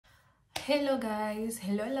Hello guys,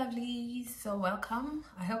 hello lovelies, so welcome.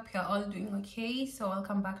 I hope you're all doing okay. So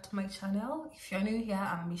welcome back to my channel. If you're new here,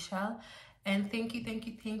 I'm Michelle, and thank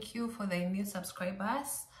you for the new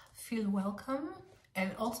subscribers. Feel welcome,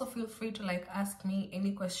 and also feel free to ask me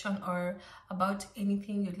any question or about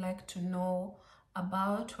anything you'd like to know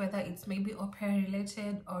about, whether it's maybe au pair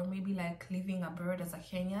related or maybe living abroad as a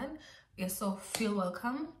Kenyan. So feel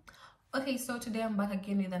welcome. Okay, so today I'm back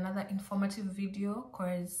again with another informative video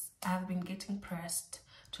because I've been getting pressed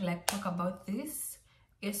to talk about this.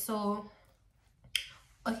 So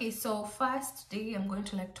first today I'm going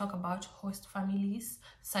to talk about host families,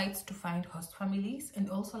 sites to find host families, and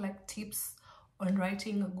also tips on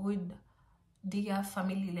writing a good dear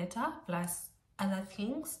family letter plus other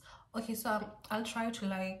things. Okay, so I'll try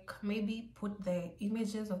to maybe put the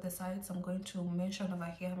images of the sites I'm going to mention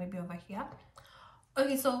over here, maybe over here.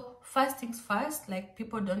 Okay, so first things first,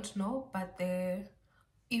 people don't know, but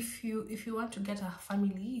if you want to get a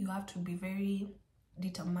family, you have to be very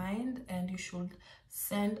determined, and you should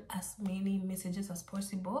send as many messages as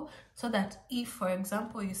possible, so that if, for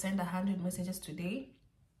example, you send 100 messages today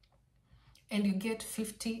and you get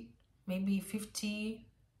 50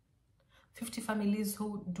 families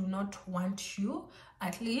who do not want you,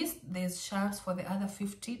 at least there's chance for the other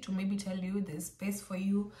 50 to maybe tell you there's space for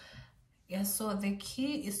you. So the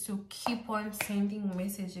key is to keep on sending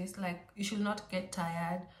messages. You should not get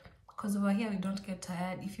tired, because over here we don't get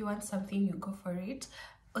tired. If you want something, you go for it.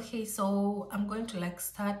 Okay, so I'm going to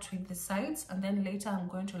start with the sites, and then later I'm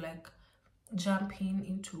going to jump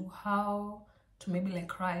into how to maybe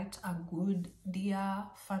write a good dear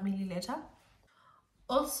family letter.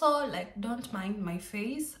 Also, don't mind my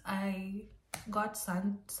face. I got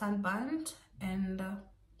sunburned, and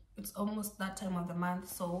it's almost that time of the month,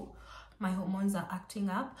 so my hormones are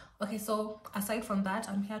acting up. Okay, so aside from that,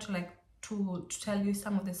 I'm here to to tell you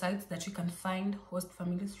some of the sites that you can find host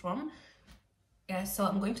families from. So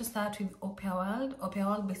I'm going to start with Au Pair World. Au Pair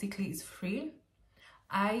World basically is free.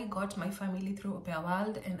 I got my family through Au Pair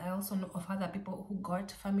World, and I also know of other people who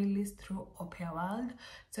got families through Au Pair World.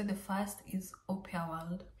 So the first is Au Pair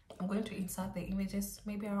World. I'm going to insert the images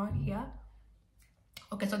maybe around here.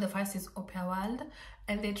 Okay, so the first is Au Pair World,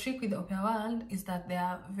 and the trick with Au Pair World is that there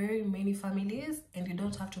are very many families and you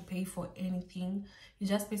don't have to pay for anything. You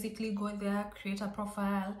just basically go there, create a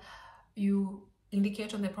profile, you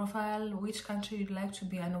indicate on the profile which country you'd like to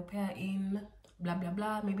be an au pair in, blah blah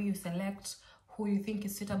blah. Maybe you select who you think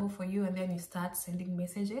is suitable for you, and then you start sending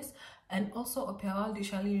messages. And also Au Pair World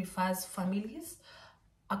usually refers families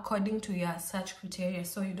according to your search criteria,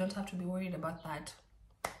 so you don't have to be worried about that.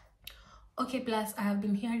 Okay, plus I have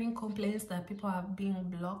been hearing complaints that people are being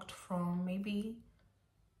blocked from maybe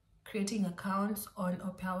creating accounts on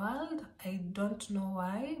Au Pair World. I don't know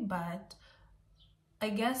why, but I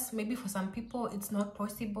guess maybe for some people it's not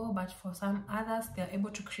possible, but for some others they're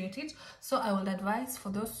able to create it. So I would advise, for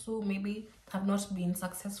those who maybe have not been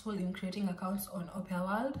successful in creating accounts on Au Pair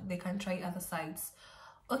World, they can try other sites.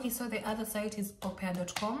 Okay, so the other site is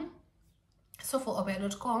aupair.com. So for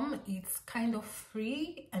aupair.com, it's kind of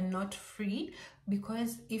free and not free,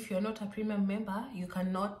 because if you're not a premium member, you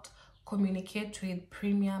cannot communicate with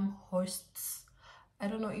premium hosts. I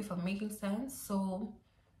don't know if I'm making sense. So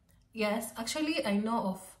yes, actually I know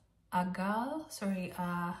of a girl,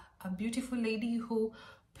 a beautiful lady who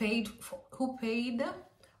paid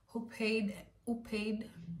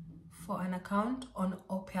for an account on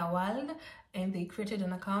Au Pair World, and they created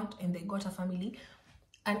an account and they got a family.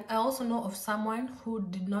 And I also know of someone who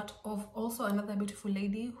did not, also another beautiful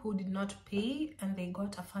lady who did not pay and they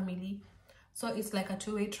got a family. So it's like a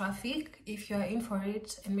two-way traffic. If you're in for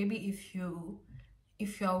it, and maybe if you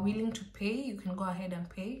are willing to pay, you can go ahead and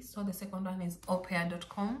pay. So the second one is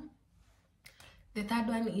aupair.com. The third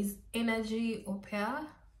one is Energy Au Pair.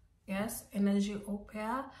 Yes, Energy Au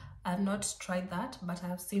Pair. I've not tried that, but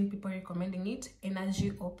I've seen people recommending it.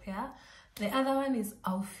 Energy Au Pair. The other one is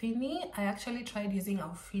Aufini. I actually tried using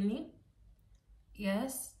Aufini.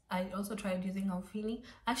 Yes, I also tried using Aufini.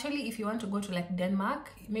 Actually, if you want to go to Denmark,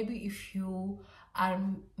 maybe if you are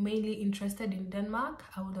mainly interested in Denmark,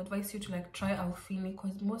 I would advise you to try Aufini,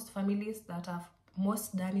 because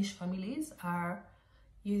most Danish families are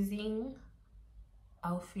using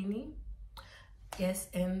Aufini. Yes,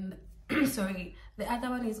 and sorry, the other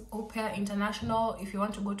one is Au Pair International. If you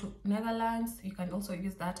want to go to Netherlands, you can also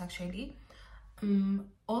use that actually.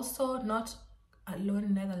 Also not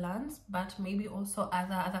alone Netherlands, but maybe also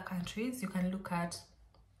other countries. You can look at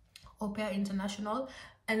Au Pair International,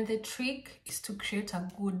 and the trick is to create a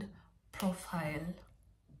good profile.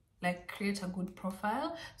 Create a good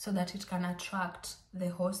profile so that it can attract the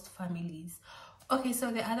host families. Okay,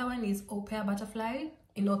 so the other one is Au Pair Butterfly.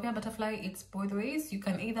 In Au Pair Butterfly, it's both ways. You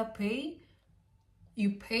can either pay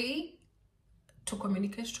to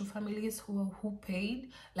communicate to families who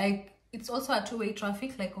paid. Like, it's also a two-way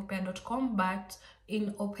traffic like aupair.com, but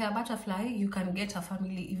in Au Pair Butterfly you can get a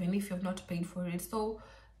family even if you've not paid for it. So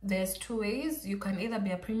there's two ways. You can either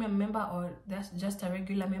be a premium member or that's just a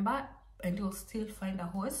regular member, and you'll still find a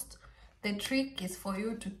host. The trick is for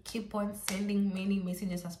you to keep on sending many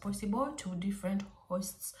messages as possible to different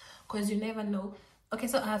hosts, because you never know. Okay,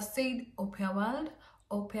 so I have said Au Pair World,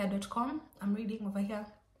 aupair.com. I'm reading over here.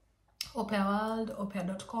 Au Pair World,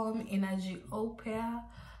 aupair.com, Energy Au Pair,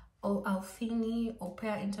 Alfini, Au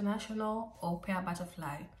Pair International, Au Pair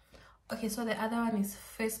Butterfly. Okay, so the other one is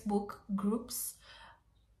Facebook groups.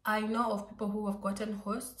 I know of people who have gotten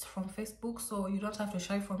hosts from Facebook, so you don't have to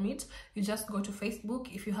shy from it. You just go to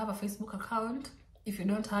Facebook. If you have a Facebook account, if you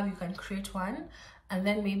don't have, you can create one, and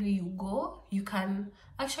then maybe you can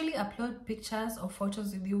actually upload pictures or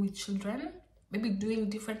photos with you with children, maybe doing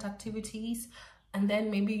different activities, and then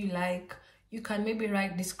maybe you can maybe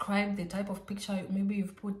describe the type of picture maybe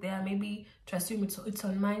you've put there. Maybe to assume it's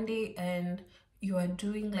on Monday and you are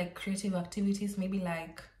doing like creative activities, maybe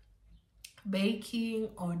like baking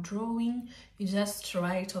or drawing. You just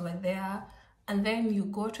write over there, and then you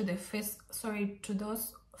go to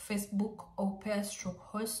those Facebook Au Pair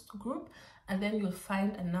host group, and then you'll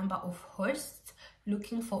find a number of hosts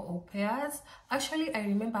looking for au pairs. Actually, I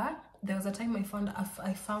remember there was a time I found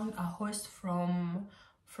a host from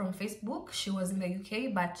Facebook. She was in the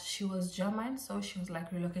UK, but she was German, so she was like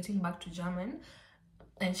relocating back to Germany,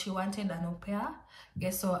 and she wanted an au pair.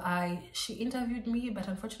 Yes, so she interviewed me, but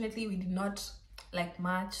unfortunately we did not like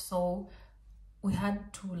match, so we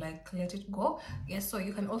had to like let it go. Yes, so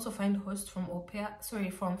you can also find hosts from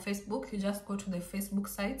from Facebook. You just go to the Facebook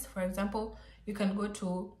sites. For example, you can go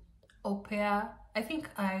to Au Pair. I think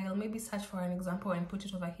I'll maybe search for an example and put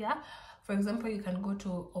it over here. For example, you can go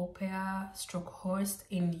to Au Pair host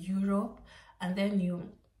in Europe, and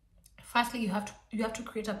then firstly you have to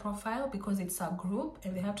create a profile, because it's a group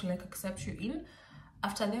and they have to like accept you in.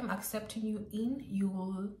 After them accepting you in, you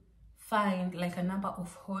will find like a number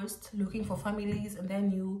of hosts looking for families, and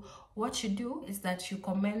then what you do is that you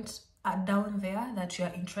comment down there that you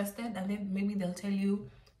are interested, and then maybe they'll tell you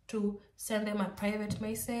to send them a private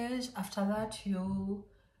message. After that,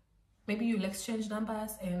 maybe you'll exchange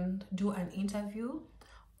numbers and do an interview.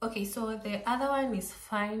 Okay, so the other one is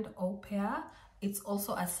Find Au Pair. It's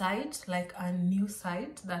also a site, like a new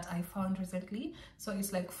site that I found recently. So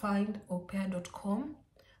it's like findaupair.com.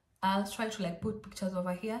 I'll try to like put pictures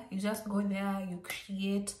over here. You just go there, you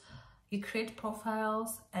create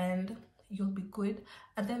profiles, and you'll be good.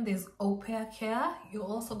 And then there's Au Pair Care. You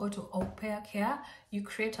also go to Au Pair Care. You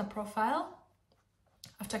create a profile.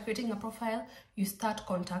 After creating a profile, you start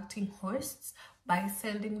contacting hosts by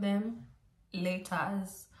sending them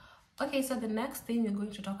letters. Okay, so the next thing we're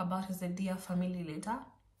going to talk about is the Dear Family letter.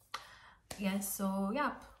 Yes, so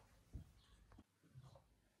yep.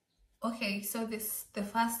 Okay, so the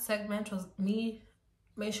first segment was me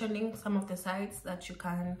mentioning some of the sites that you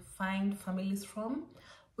can find families from,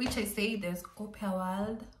 which I say there's Au Pair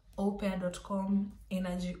World, aupair.com,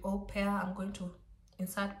 Energy Au Pair. I'm going to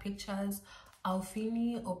insert pictures.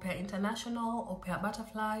 Alfini, Au Pair International, Au Pair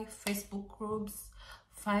Butterfly, Facebook groups,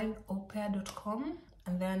 findaupair.com,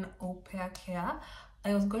 and then Au Pair Care.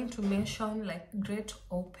 I was going to mention like Great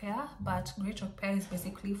Au Pair, but Great Au Pair is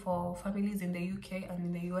basically for families in the UK and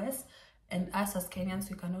in the US, and us as Kenyans,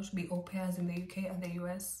 we cannot be au pairs in the UK and the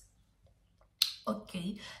US.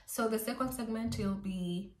 Okay, so the second segment will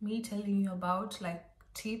be me telling you about like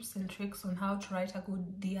tips and tricks on how to write a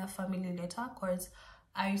good Dear Family letter, because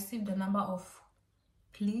I received a number of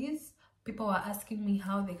pleas. People were asking me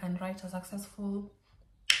how they can write a successful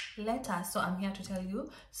letter, so I'm here to tell you.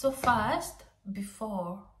 So first,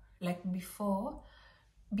 before you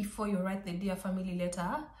write the Dear Family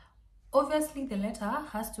letter, obviously the letter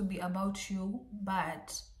has to be about you,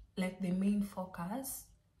 but like the main focus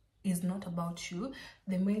is not about you.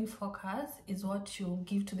 The main focus is what you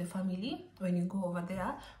give to the family when you go over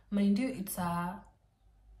there. Mind you, it's a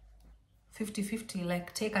 50-50,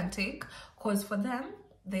 like take and take, because for them,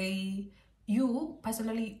 you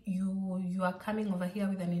personally, you are coming over here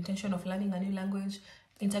with an intention of learning a new language,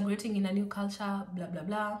 integrating in a new culture, blah blah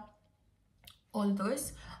blah, all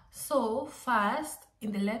those. So first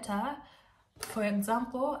in the letter, for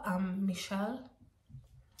example, Michelle,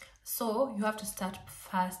 so you have to start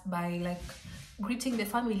first by like greeting the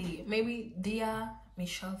family, maybe Dear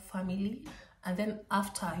Michelle family, and then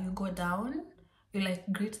after you go down, you like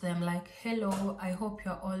greet them like, hello, I hope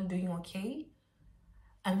you're all doing okay.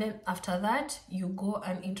 And then after that, you go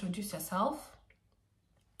and introduce yourself.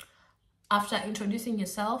 After introducing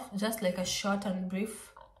yourself, just like a short and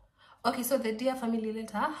brief. Okay, so the dear family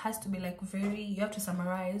letter has to be like you have to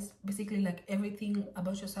summarize basically like everything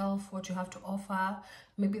about yourself, what you have to offer,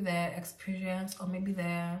 maybe the experience, or maybe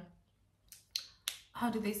how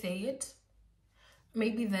do they say it?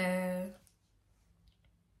 Maybe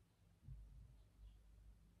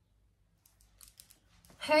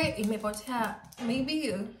hey, imepotea,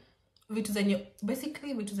 maybe vitu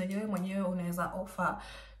zenye wewe mwenyewe unaweza offer.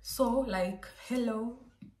 So like, hello,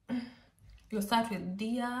 you start with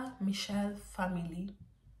dear Michelle family.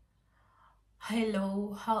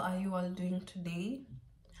 Hello, how are you all doing today?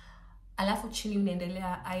 Alafu chini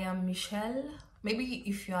unaendelea, I am Michelle. Maybe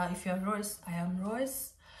if you're Rose, I am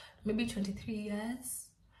Rose. Maybe 23 years,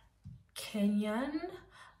 Kenyan.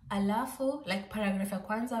 Alafu like paragraph ya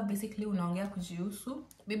kwanza basically unaongea kujihusu.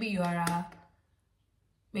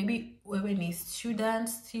 Maybe wewe ni student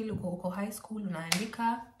still uko high school,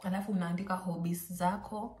 unaandika. Alafu unaandika hobbies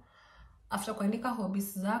zako. After kuandika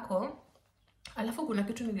hobbies zako, alafu kuna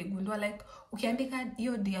kitu niligundua, like ukiandika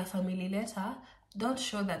hiyo dear family letter, don't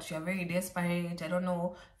show that you are very desperate. I don't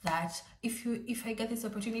know that if I get this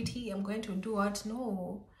opportunity, I'm going to do what.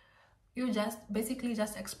 No, you just basically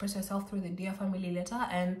just express yourself through the dear family letter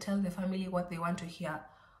and tell the family what they want to hear.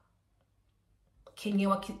 Kenye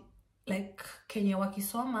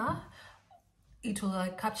wakisoma, it will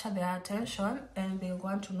like capture their attention and they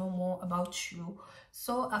want to know more about you.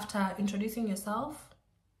 So after introducing yourself,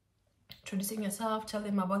 tell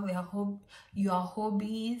them about your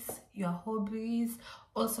hobbies.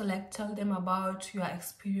 Also like tell them about your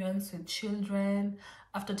experience with children.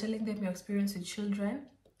 After telling them your experience with children,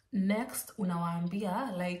 next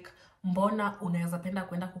unawaambia like mbona unaweza penda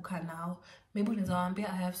kwenda kukaa nao. Maybe unaweza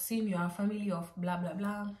waambia, I have seen you are a family of blah blah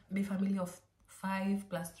blah, be family of 5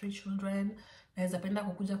 plus 3 children, naweza penda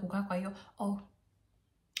kukuja kukaa kwa hiyo. Oh,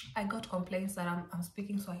 I got complaints that I'm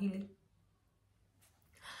speaking Swahili.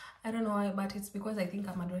 I don't know why, but it's because I think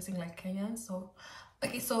I'm addressing like Kenyans. So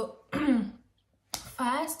okay, so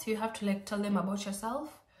first you have to like tell them about yourself.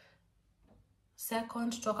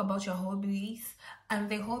 Second, talk about your hobbies, and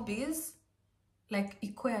the hobbies like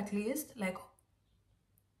equal at least, like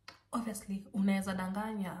obviously unaweza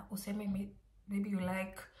danganya useme maybe you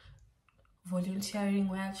like volunteering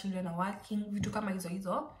where children are working, vitu kama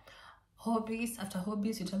hizo. Hobbies, after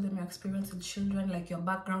hobbies you tell them your experience with children, like your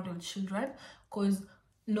background with children, because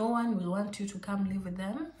no one will want you to come live with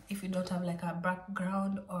them if you don't have like a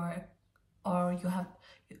background or you have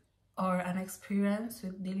an experience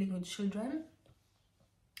with dealing with children.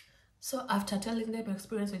 So after telling them your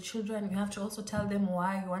experience with children, you have to also tell them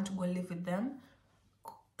why you want to go live with them,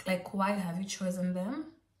 like why have you chosen them.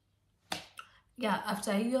 Yeah,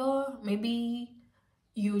 after maybe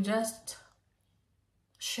you just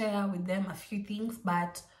share with them a few things,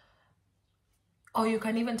 or you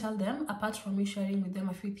can even tell them, apart from you sharing with them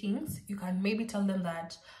a few things, you can maybe tell them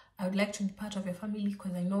that I would like to be part of your family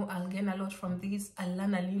because I know I'll gain a lot from this. I'll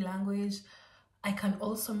learn a new language. I can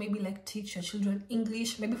also maybe like teach your children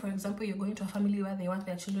English. Maybe for example, you're going to a family where they want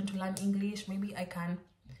their children to learn English. Maybe I can,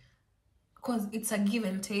 because it's a give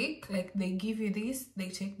and take. Like they give you this, they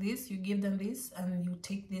take this, you give them this, and you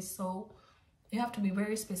take this. So you have to be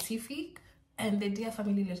very specific, and the dear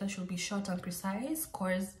family letter should be short and precise,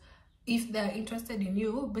 because if they're interested in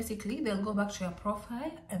you, basically they'll go back to your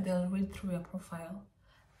profile and they'll read through your profile.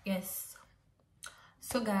 Yes.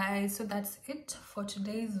 So guys, so that's it for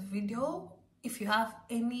today's video. If you have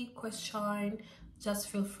any question, just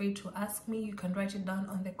feel free to ask me. You can write it down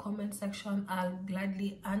on the comment section. I'll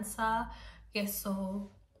gladly answer. Yes,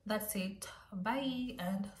 so that's it. Bye,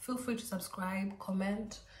 and feel free to subscribe,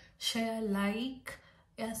 comment, share, like.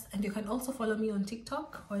 Yes, and you can also follow me on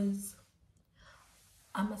TikTok because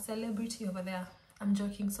I'm a celebrity over there. I'm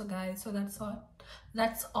joking. So guys, so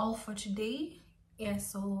that's all for today. Yeah,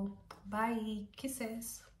 so bye,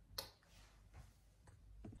 kisses.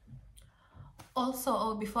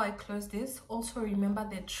 Also, before I close this, also remember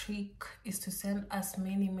the trick is to send as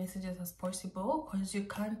many messages as possible, because you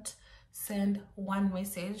can't send one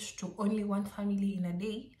message to only one family in a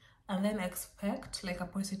day and then expect like a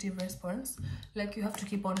positive response. Like you have to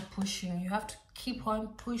keep on pushing. You have to keep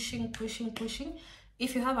on pushing.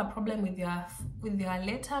 If you have a problem with your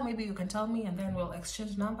letter, maybe you can tell me and then we'll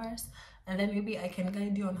exchange numbers, and then maybe I can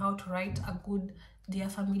guide you on how to write a good dear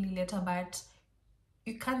family letter. But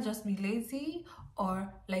you can't just be lazy,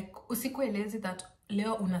 or like usikwe lazy that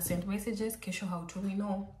leo una send messages kesho hautumi.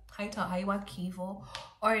 No, haiwaki hivo.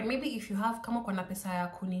 Or maybe if you have, kama kuna pesa ya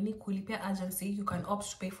kulipia agency, you can opt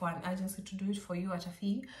to pay for an agency to do it for you at a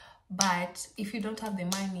fee. But if you don't have the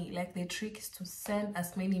money, like, the trick is to send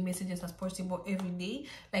as many messages as possible every day.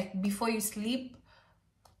 Like, before you sleep,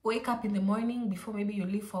 wake up in the morning, before maybe you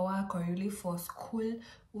leave for work or you leave for school,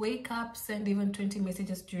 wake up, send even 20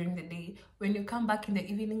 messages during the day. When you come back in the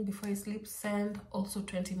evening before you sleep, send also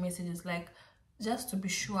 20 messages. Like, just to be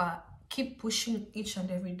sure, keep pushing each and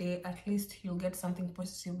every day. At least you'll get something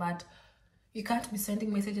positive. But you can't be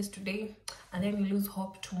sending messages today and then you lose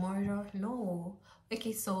hope tomorrow. No.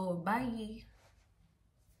 Okay, so bye.